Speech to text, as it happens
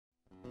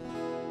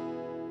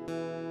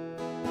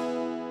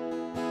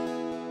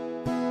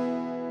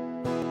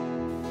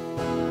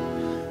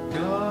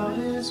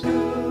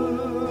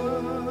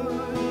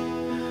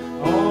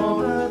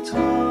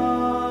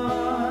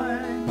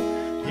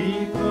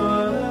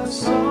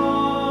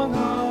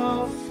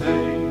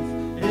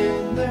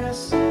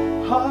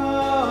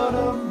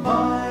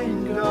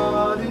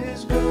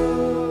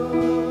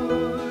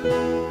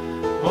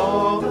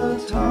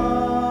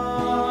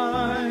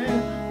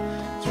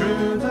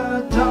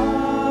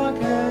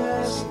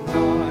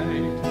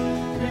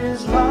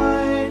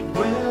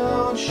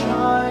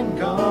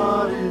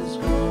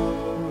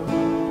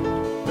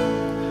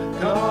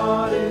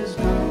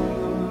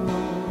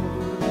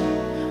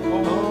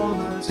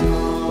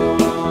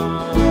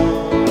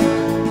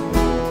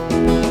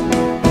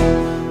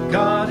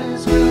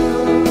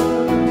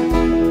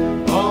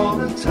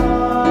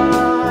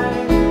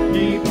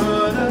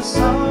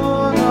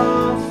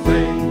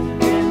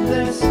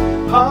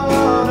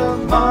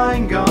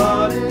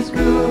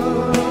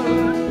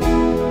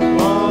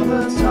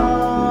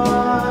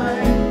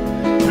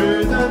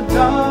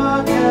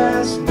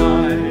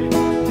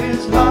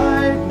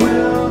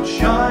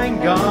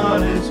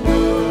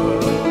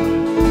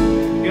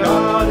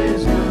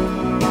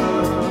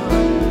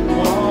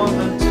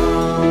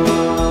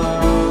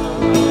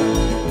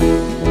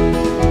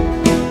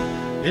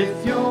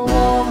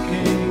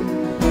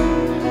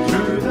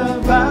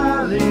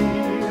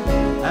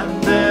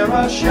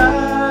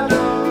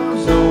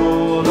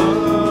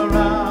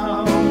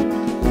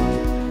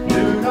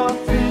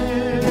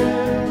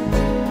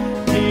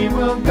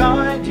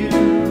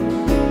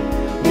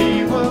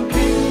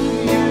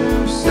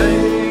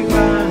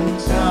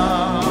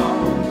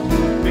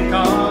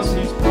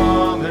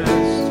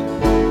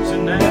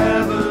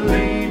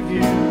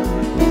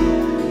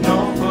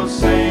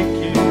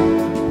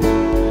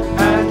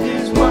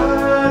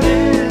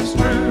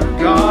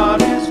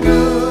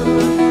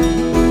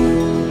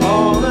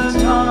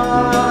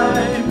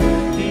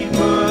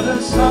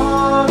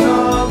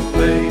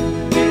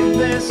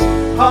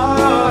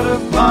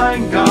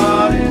shine.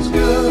 God is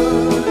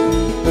good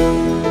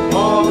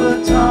all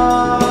the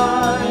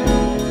time.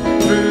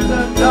 Through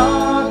the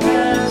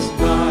darkest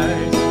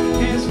night,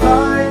 His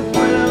light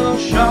will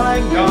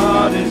shine.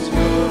 God is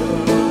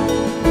good.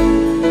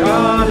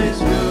 God is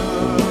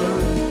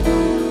good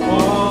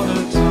all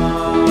the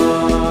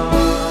time.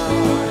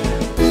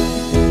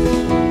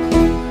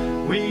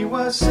 We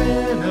were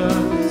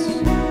sinners,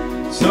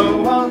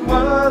 so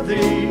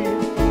unworthy,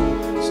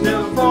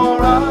 still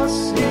for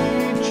us He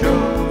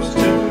chose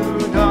to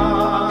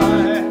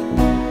die.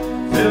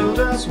 Filled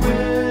us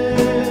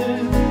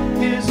with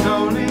His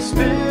Holy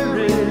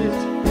Spirit,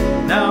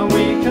 now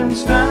we can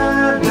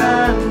stand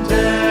and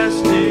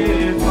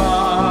testify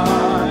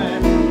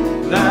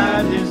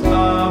that His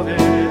love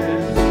is